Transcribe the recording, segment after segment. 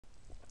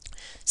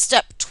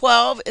Step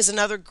 12 is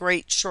another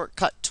great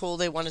shortcut tool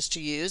they want us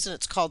to use, and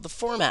it's called the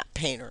Format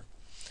Painter.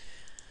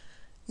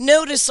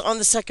 Notice on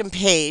the second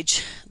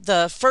page,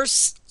 the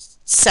first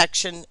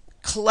section,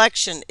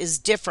 collection, is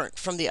different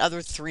from the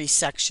other three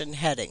section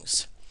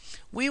headings.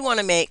 We want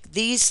to make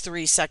these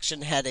three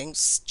section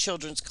headings,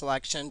 children's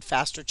collection,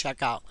 faster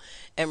checkout,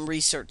 and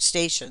research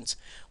stations,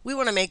 we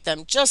want to make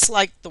them just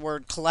like the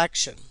word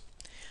collection.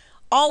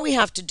 All we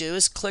have to do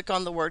is click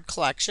on the word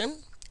collection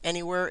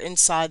anywhere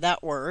inside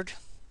that word,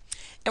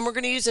 and we're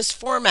going to use this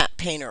Format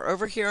Painter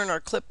over here in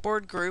our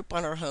clipboard group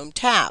on our Home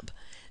tab.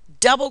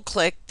 Double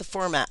click the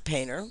Format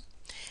Painter,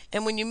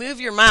 and when you move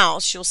your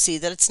mouse you'll see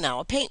that it's now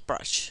a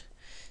paintbrush.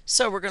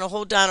 So we're going to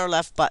hold down our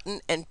left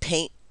button and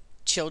paint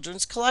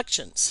children's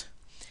collections,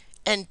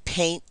 and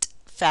paint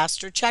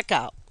faster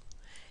checkout,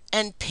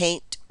 and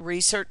paint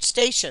research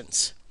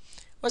stations.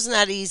 Wasn't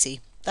that easy?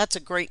 That's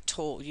a great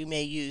tool you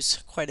may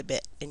use quite a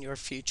bit in your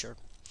future.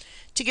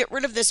 To get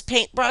rid of this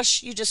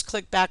paintbrush, you just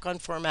click back on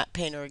Format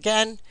Painter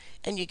again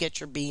and you get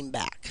your beam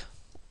back.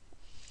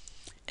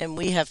 And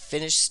we have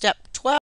finished step